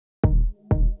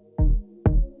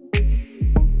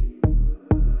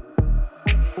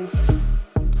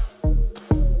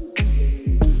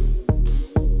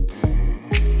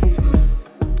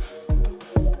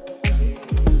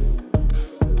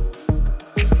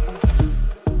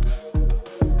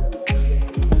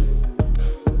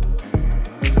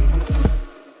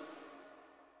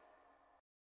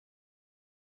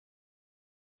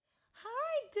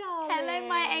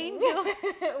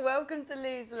welcome to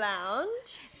Lou's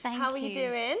Lounge. Thank you. How are you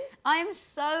doing? I'm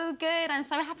so good. I'm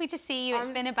so happy to see you.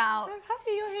 It's been about so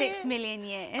happy you're 6 here. million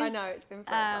years. I know, it's been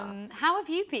forever. How have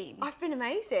you been? I've been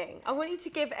amazing. I want you to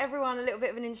give everyone a little bit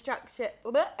of an introduction,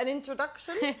 a bit of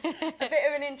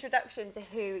an introduction to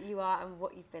who you are and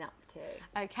what you've been up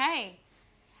to. Okay.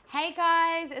 Hey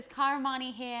guys, it's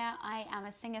Marni here. I am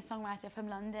a singer-songwriter from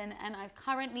London and I've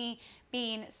currently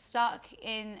been stuck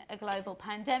in a global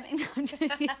pandemic.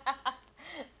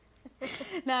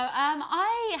 No,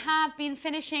 I have been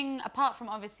finishing, apart from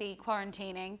obviously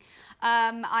quarantining,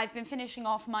 I've been finishing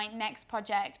off my next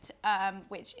project,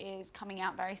 which is coming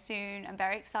out very soon. I'm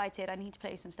very excited. I need to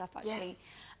play you some stuff actually.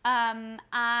 Yes.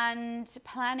 And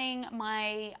planning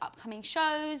my upcoming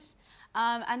shows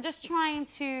and just trying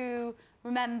to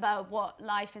remember what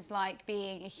life is like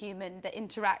being a human that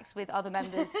interacts with other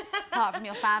members apart from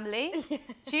your family. Yeah.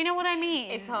 Do you know what I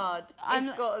mean? It's hard.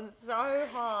 It's gotten so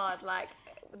hard. Like,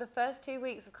 the first 2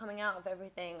 weeks of coming out of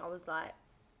everything, I was like,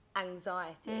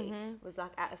 anxiety was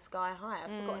like at a sky high.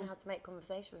 I've forgotten how to make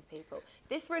conversation with people.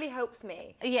 This really helps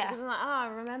me. Yeah. Because I'm like, I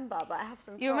remember, but I have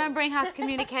some You're remembering how to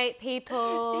communicate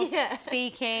people,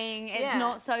 speaking. It's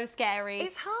not so scary.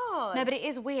 It's hard. No, but it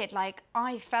is weird. Like,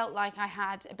 I felt like I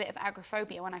had a bit of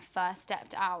agoraphobia when I first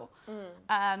stepped out.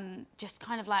 Just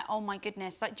kind of like, oh my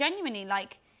goodness. Like, genuinely,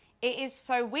 like, it is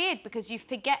so weird because you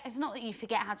forget, it's not that you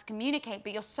forget how to communicate,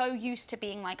 but you're so used to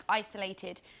being like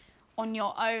isolated on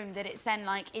your own that it's then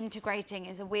like integrating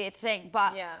is a weird thing.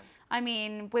 But I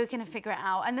mean, we're going to figure it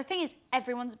out. And the thing is,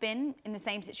 everyone's been in the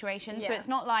same situation. So it's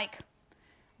not like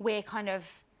we're kind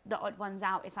of the odd ones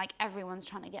out. It's like everyone's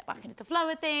trying to get back into the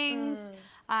flow of things.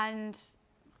 And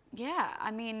yeah, I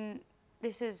mean,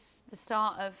 this is the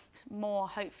start of more,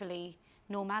 hopefully,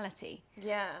 normality.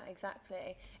 Yeah,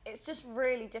 exactly. It's just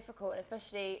really difficult,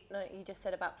 especially like you just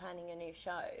said about planning your new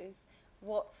shows.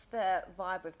 What's the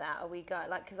vibe with that? Are we going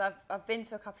like? Because I've been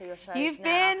to a couple of your shows. You've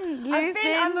now. been. Lou's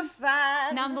been. I'm a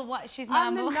fan. Number one. She's my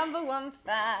I'm the number one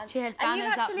fan. She has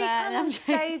banners up there. And you've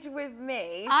actually come on stage with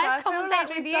me. So I've come on stage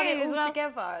with we've you done it all as well.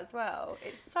 together as well.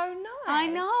 It's so nice. I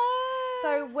know.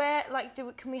 So where like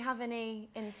can we have any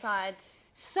inside?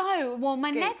 So well,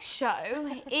 my next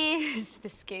show is the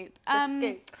Scoop. The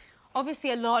Scoop.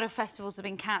 Obviously, a lot of festivals have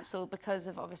been cancelled because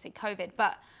of obviously COVID,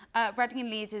 but Reading and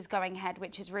Leeds is going ahead,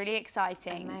 which is really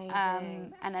exciting.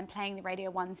 Amazing. And I'm playing the Radio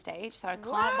 1 stage, so I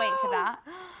can't wait for that.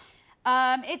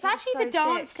 It's actually so the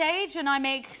dance sick. stage when I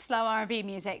make slow R&B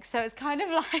music, so it's kind of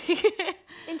like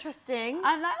interesting.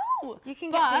 I'm like, oh, you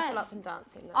can get people up and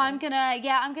dancing. Though. I'm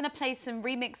gonna play some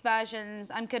remix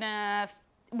versions.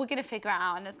 We're gonna figure it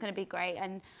out, and it's gonna be great.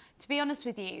 And to be honest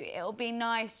with you, it'll be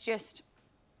nice just.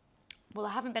 Well,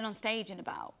 I haven't been on stage in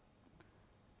about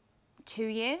 2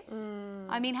 years.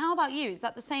 I mean, how about you? Is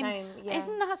that the same? Yeah.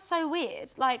 Isn't that so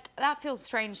weird? Like, that feels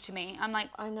strange to me. I'm like...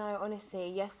 I know, honestly,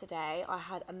 yesterday I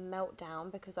had a meltdown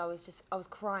because I was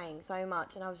crying so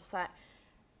much and I was just like,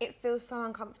 it feels so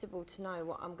uncomfortable to know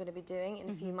what I'm going to be doing in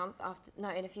a few months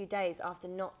in a few days after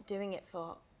not doing it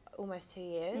for almost 2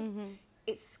 years.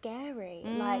 It's scary.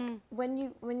 Like, when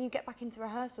you get back into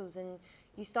rehearsals and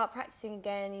you start practicing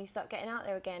again, you start getting out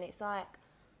there again, it's like,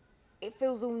 it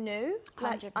feels all new.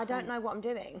 Like, 100%. I don't know what I'm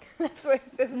doing. That's what it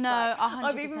feels like. No, 100%.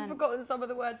 I've even forgotten some of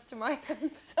the words to my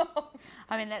own song.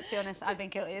 I mean, let's be honest, I've been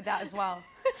guilty of that as well.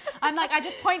 I'm like, I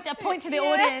just point to the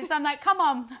audience, I'm like, come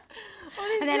on.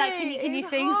 Honestly, and they're like, can you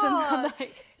sing some? I'm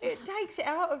like... It takes it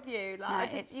out of you.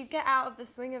 Like, No, you get out of the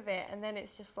swing of it and then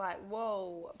it's just like,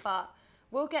 whoa. But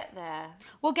we'll get there.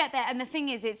 We'll get there. And the thing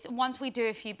is, it's once we do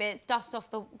a few bits, dust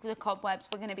off the cobwebs,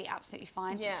 we're going to be absolutely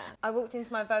fine. Yeah. I walked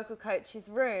into my vocal coach's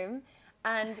room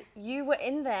and you were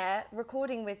in there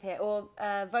recording with him or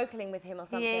vocaling with him or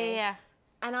something. Yeah.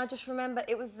 And I just remember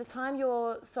it was the time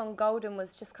your song Golden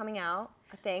was just coming out,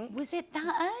 I think. Was it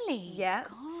that early? Yeah.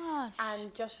 Gosh.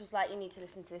 And Josh was like, you need to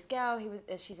listen to this girl.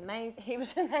 She's amazing. He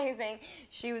was amazing.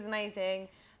 She was amazing.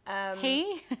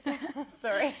 He?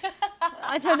 Sorry.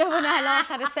 I don't know when I last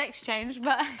had a sex change,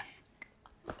 but...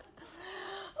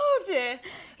 Oh dear.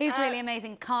 He's really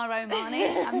amazing. Cairo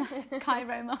Marni.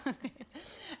 Cairo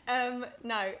Marni.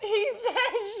 No, he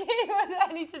said she was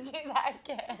ready to do that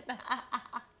again.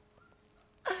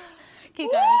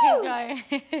 Keep going,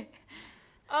 keep going.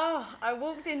 Oh, I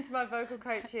walked into my vocal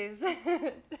coach's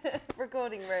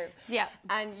recording room. Yeah.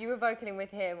 And you were vocaling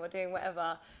with him or doing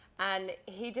whatever. And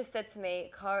he just said to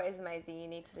me, Cara is amazing, you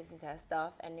need to listen to her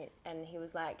stuff. And he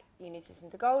was like, you need to listen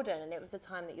to Golden. And it was the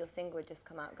time that your single had just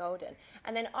come out, Golden.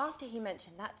 And then after he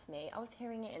mentioned that to me, I was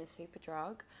hearing it in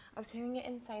Superdrug. I was hearing it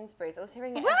in Sainsbury's. I was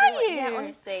hearing it everywhere. You? Yeah,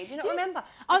 honestly. Do you not remember?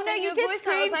 Oh, no, you did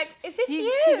screen. I was like, is this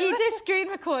you? You did screen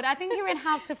record. I think you were in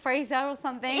House of Fraser or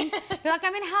something. You're like,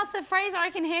 I'm in House of Fraser. I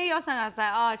can hear your song. I was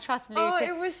like, oh, trust Lou to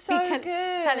it was so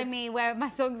good. telling me where my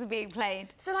songs are being played.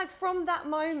 So like from that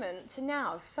moment to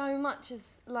now, so much has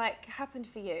like happened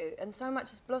for you, and so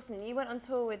much has blossomed. You went on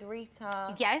tour with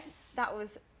Rita. Yes. That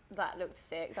looked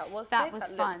sick. That was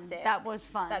fun. sick. That was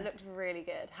fun. That looked really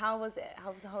good. How was it?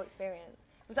 How was the whole experience?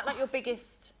 Was that like your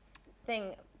biggest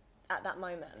thing at that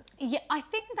moment? Yeah, I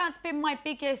think that's been my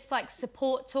biggest like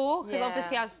support tour, because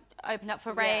obviously I've opened up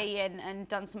for Ray and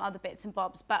done some other bits and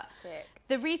bobs. But sick.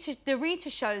 the Rita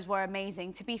shows were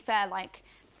amazing. To be fair, like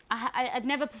I'd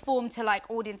never performed to like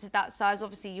audiences that size.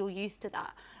 Obviously, you're used to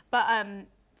that. But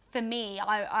for me,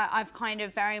 I've kind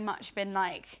of very much been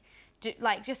like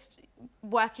just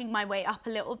working my way up a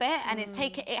little bit, and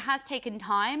it has taken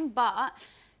time, but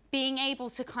being able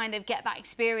to kind of get that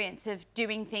experience of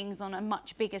doing things on a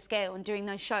much bigger scale and doing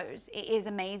those shows, it is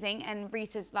amazing. And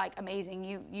Rita's like amazing.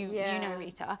 You know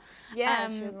Rita. Yeah,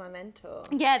 she was my mentor.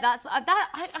 Yeah, that's that.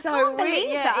 I can't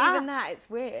believe that. Even that, it's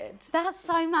weird. That's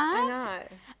so mad.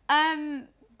 I know.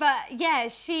 But yeah,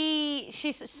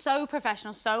 she's so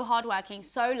professional, so hardworking,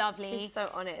 so lovely. She's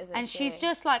so on it, isn't she? And she's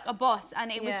just like a boss.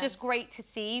 And it was just great to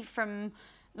see from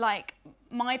like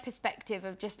my perspective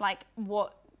of just like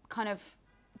what kind of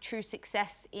true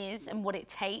success is and what it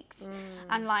takes.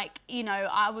 And like, you know,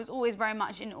 I was always very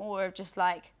much in awe of just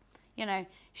like, you know,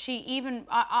 she even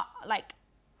like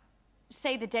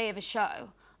say the day of a show,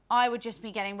 I would just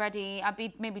be getting ready. I'd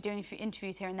be maybe doing a few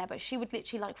interviews here and there, but she would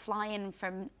literally like fly in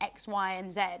from X, Y,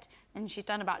 and Z, and she's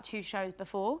done about 2 shows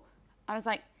before. I was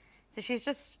like, so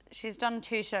she's done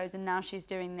 2 shows and now she's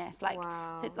doing this. Like,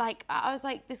 wow. So, like I was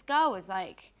like, this girl was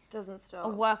like doesn't stop. A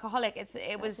workaholic.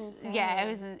 It was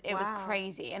Wow.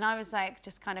 crazy, and I was like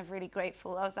just kind of really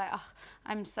grateful. I was like, oh,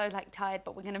 I'm so like tired,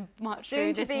 but we're gonna march Soon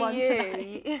through to this be one you.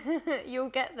 today. You'll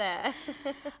get there.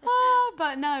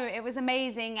 But no, it was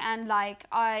amazing, and like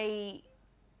I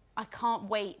can't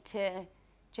wait to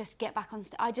just get back on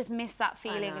stage. I just miss that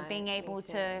feeling of being able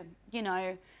to, you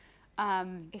know.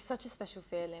 It's such a special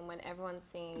feeling when everyone's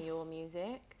singing your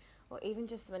music, or even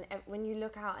just when you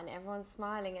look out and everyone's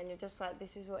smiling and you're just like,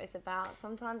 this is what it's about.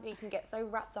 Sometimes you can get so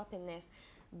wrapped up in this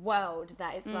world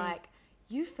that it's like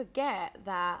you forget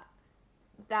that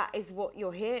is what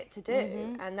you're here to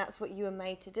do, and that's what you were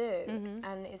made to do.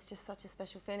 And it's just such a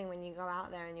special feeling when you go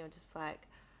out there and you're just like,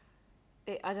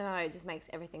 I don't know, it just makes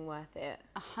everything worth it.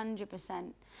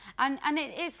 100%. And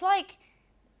it's like,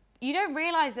 you don't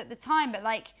realise at the time, but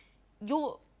like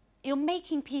you're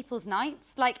making people's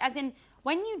nights. Like, as in,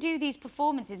 when you do these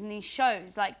performances and these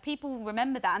shows, like people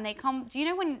remember that and they come. Do you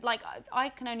know when, like, I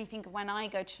can only think of when I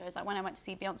go to shows, like when I went to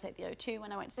see Beyonce at the O2,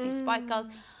 when I went to see Spice Girls,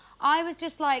 I was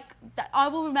just like, I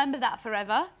will remember that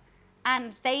forever.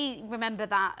 And they remember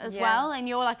that as well. And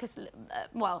you're like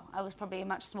well, I was probably a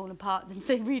much smaller part than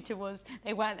say Rita was.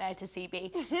 They weren't there to see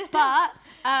me. But,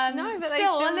 no, but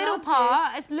still a little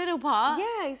part. It's a little part.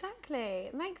 Yeah, exactly.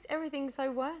 It makes everything so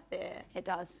worth it. It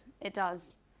does. It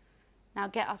does. Now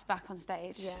get us back on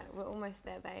stage. Yeah, we're almost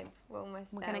there, babe. We're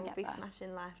almost there. We'll be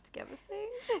smashing life together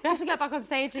soon. We have to get back on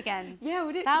stage again. Yeah,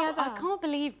 we'll do it together. I can't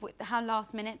believe how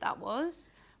last minute that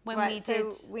was when we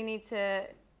did. So we need to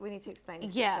explain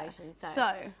the situation. So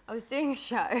I was doing a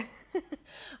show.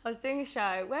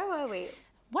 Where were we?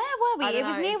 Where were we? It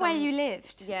was near where you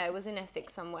lived. Yeah, it was in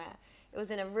Essex somewhere. It was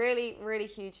in a really, really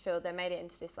huge field. They made it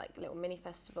into this like little mini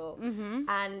festival.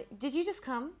 And did you just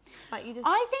come? Like you just?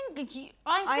 I think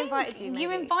I invited you. Maybe.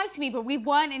 You invited me, but we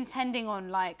weren't intending on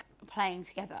like playing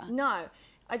together. No,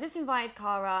 I just invited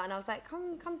Cara, and I was like,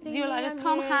 come see me. You were like, just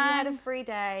come hang. You had a free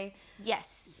day.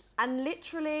 Yes. And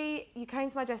literally, you came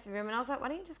to my dressing room, and I was like, why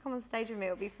don't you just come on stage with me?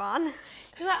 It'll be fun.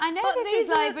 You're like, I know but this is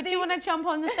like, but do you want to jump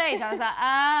on the stage? I was like,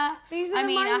 I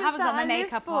haven't got my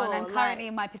makeup on. I'm currently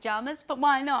in my pajamas, but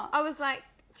why not? I was like,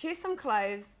 choose some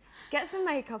clothes, get some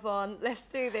makeup on, let's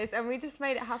do this. And we just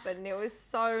made it happen. And it was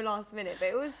so last minute, but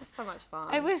it was just so much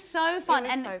fun. It was so fun.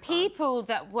 And people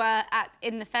that were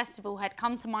in the festival had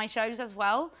come to my shows as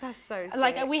well. That's so sick.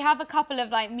 Like, we have a couple of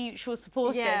like mutual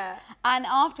supporters. Yeah. And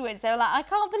afterwards they were like, I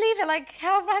can't believe it. Like,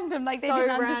 how random. Like, they didn't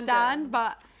understand,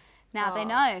 but now they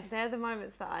know. They're the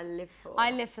moments that I live for.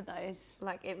 I live for those.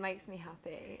 Like, it makes me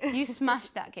happy. You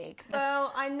smashed that gig.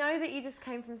 Well, I know that you just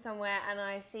came from somewhere and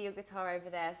I see your guitar over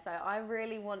there, so I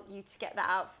really want you to get that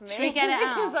out for me. Should we get it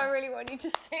out? Because I really want you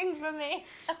to sing for me.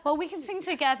 Well, we can sing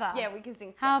together. Yeah, we can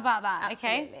sing together. How about that?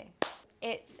 Absolutely. Okay.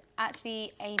 it's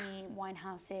actually Amy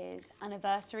Winehouse's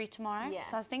anniversary tomorrow. Yes.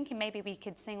 So I was thinking maybe we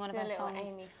could sing one of her songs.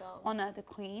 Amy song. Honour the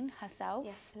Queen herself.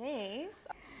 Yes, please.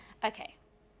 Okay.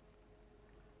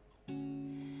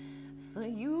 For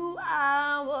you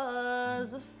I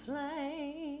was a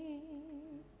flame.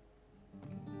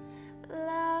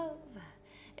 Love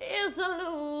is a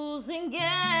losing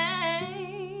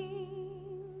game.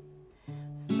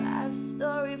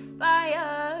 5-story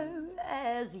fire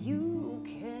as you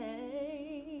came.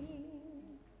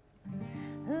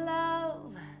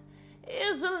 Love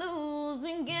is a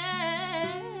losing game.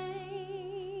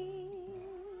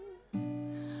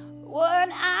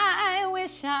 One I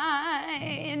wish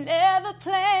I never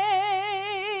played.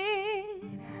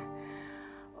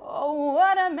 Oh,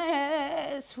 what a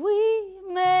mess we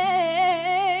made.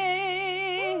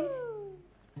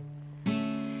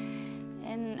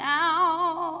 And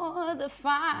now the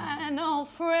final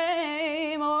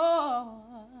frame. Oh,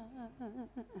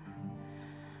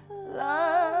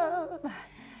 love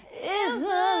is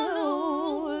a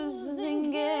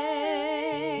losing game.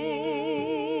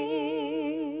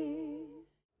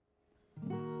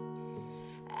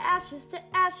 Ashes to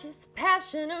ashes,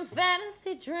 passion and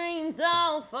fantasy dreams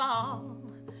all fall.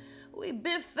 We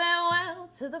bid farewell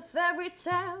to the fairy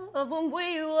tale of when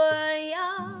we were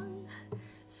young.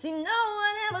 See, no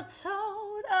one ever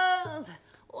told us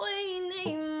we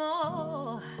need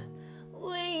more.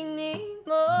 We need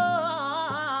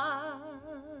more.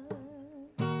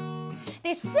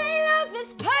 They say love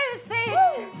is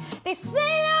perfect. Woo! They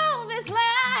say love is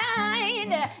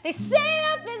blind. They say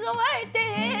love is worth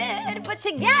it. But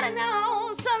you gotta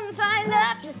know, sometimes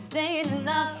love just ain't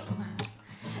enough.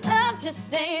 Love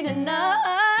just ain't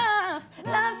enough.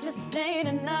 Love just ain't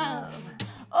enough.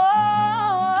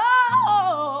 Oh,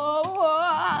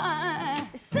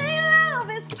 they say love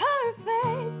is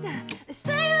perfect. They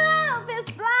say love is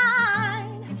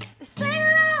blind. They say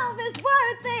love is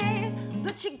worth it.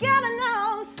 But you gotta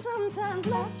know, sometimes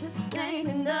love just ain't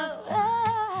enough.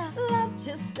 Love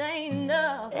just ain't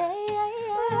enough.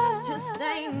 Love just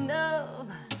ain't enough.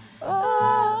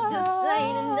 Love just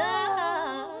ain't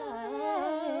enough.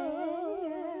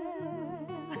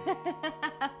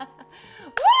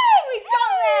 Woo! We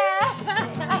got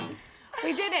there!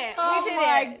 we did it. Oh we did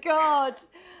my it. God.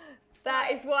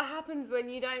 That is what happens when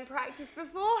you don't practice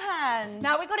beforehand.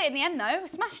 No, we got it in the end though. We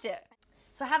smashed it.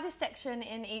 So I have this section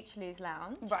in each Lou's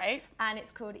lounge. Right. And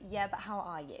it's called Yeah, But How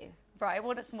Are You? Right,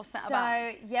 what's that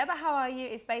about? So, Yeah, But How Are You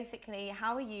is basically,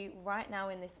 how are you right now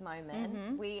in this moment?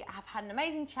 Mm-hmm. We have had an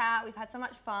amazing chat. We've had so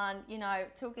much fun, you know,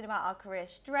 talking about our career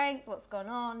strength, what's gone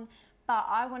on. But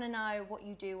I want to know what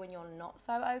you do when you're not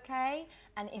so okay.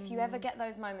 And if you ever get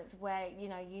those moments where, you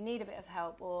know, you need a bit of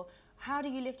help, or how do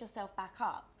you lift yourself back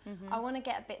up? I want to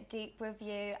get a bit deep with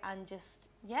you and just,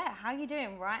 yeah, how are you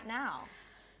doing right now?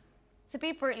 To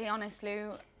be brutally honest,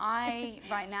 Lou,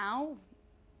 right now,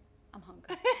 I'm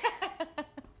hungry.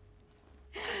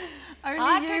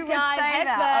 I could dive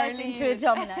headfirst into a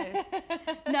Domino's.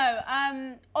 No,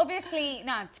 obviously,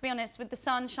 no, to be honest, with the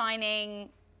sun shining,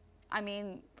 I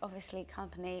mean, obviously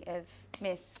company of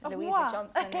Miss Louisa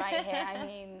Johnson right here. I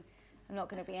mean, I'm not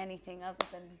going to be anything other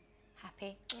than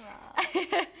happy.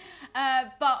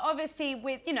 But obviously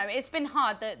with, you know, it's been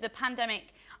hard. The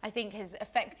pandemic, I think, has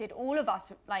affected all of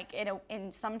us, like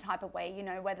in some type of way, you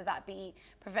know, whether that be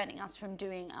preventing us from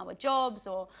doing our jobs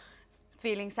or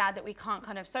feeling sad that we can't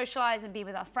kind of socialize and be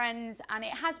with our friends. And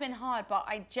it has been hard, but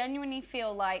I genuinely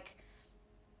feel like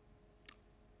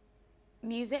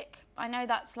music, I know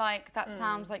that's like, that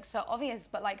sounds like so obvious,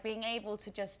 but like being able to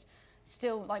just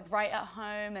still like write at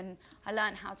home, and I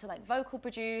learned how to like vocal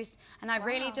produce, and I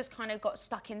really just kind of got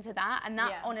stuck into that, and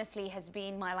that honestly has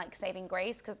been my like saving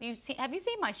grace. Because have you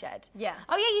seen my shed? Yeah.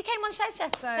 Oh yeah, you came on shed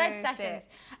sessions.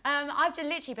 I've just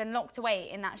literally been locked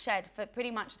away in that shed for pretty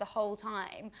much the whole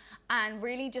time, and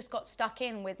really just got stuck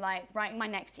in with like writing my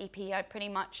next EP. I pretty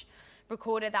much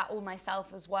recorded that all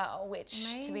myself as well, which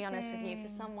to be honest with you, for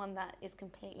someone that is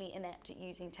completely inept at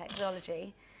using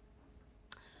technology,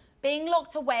 being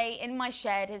locked away in my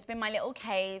shed has been my little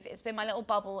cave, it's been my little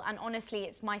bubble, and honestly,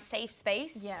 it's my safe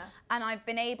space. Yeah. And I've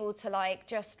been able to like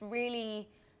just really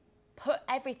put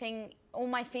everything, all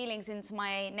my feelings into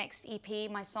my next EP,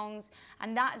 my songs,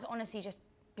 and that has honestly just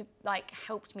like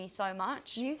helped me so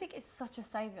much. Music is such a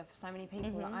saviour for so many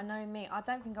people. Like, I know me, I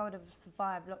don't think I would have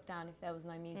survived lockdown if there was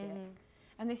no music.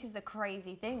 And this is the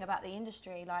crazy thing about the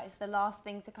industry, like it's the last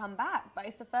thing to come back, but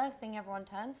it's the first thing everyone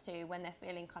turns to when they're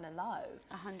feeling kind of low.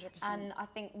 100%. And I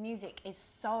think music is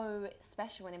so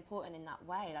special and important in that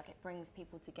way. Like it brings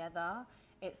people together.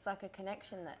 It's like a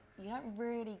connection that you don't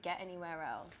really get anywhere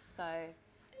else. So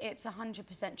it's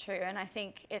 100% true. And I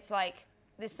think it's like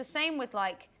it's the same with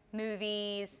like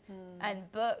movies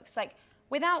and books. Like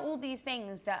without all these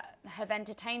things that have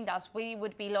entertained us, we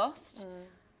would be lost.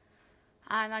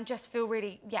 And I just feel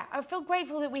really, I feel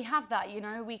grateful that we have that, you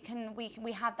know, we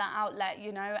have that outlet,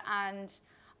 you know,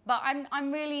 but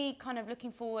I'm really kind of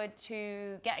looking forward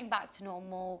to getting back to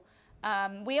normal.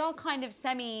 We are kind of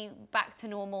semi back to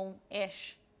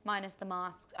normal-ish, minus the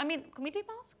masks. I mean, can we do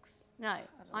masks? No,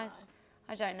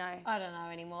 I don't know. I don't know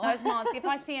anymore. Those masks, if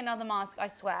I see another mask, I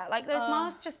swear, like those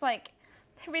masks just like,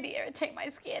 they really irritate my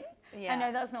skin. I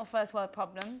know that's not a first world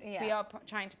problem. We are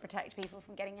trying to protect people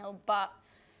from getting ill, but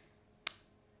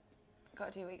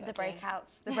got to do what you got the to do.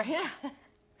 breakouts, the breakouts.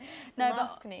 No,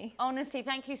 but Maskne. honestly,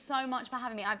 thank you so much for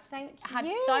having me. I've had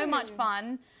you. so much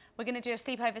fun. We're going to do a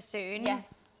sleepover soon. Yes.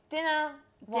 Dinner,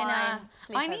 wine,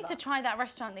 I need sleepover. to try that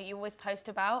restaurant that you always post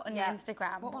about on your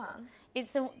Instagram. What one?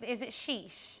 Is it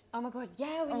Sheesh? Oh my God,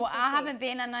 yeah. Well, I haven't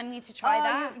been and I need to try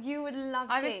that. You would love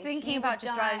I was Sheesh. thinking You about would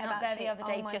just die driving up about there the Sheesh. other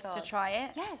day Oh my just to God. try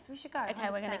it. Yes, we should go. Okay,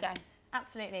 we're going to 100%. go.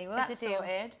 Absolutely. Well, It's that's a deal.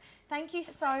 sorted. Thank you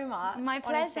so much. My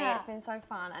Honestly, pleasure. it's been so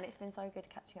fun and it's been so good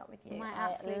catching up with you. My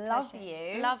I absolute love pleasure.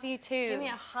 you. Love you too. Give me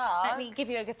a hug. Let me give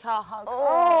you a guitar hug.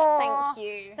 Oh, thank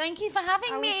you. Thank you for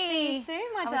having I will me. see you soon,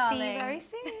 my I will darling. see you very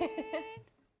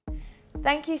soon.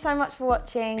 Thank you so much for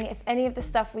watching. If any of the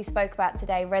stuff we spoke about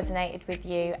today resonated with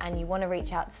you and you want to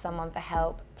reach out to someone for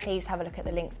help, please have a look at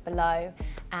the links below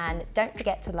and don't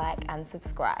forget to like and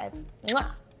subscribe.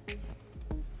 Mwah!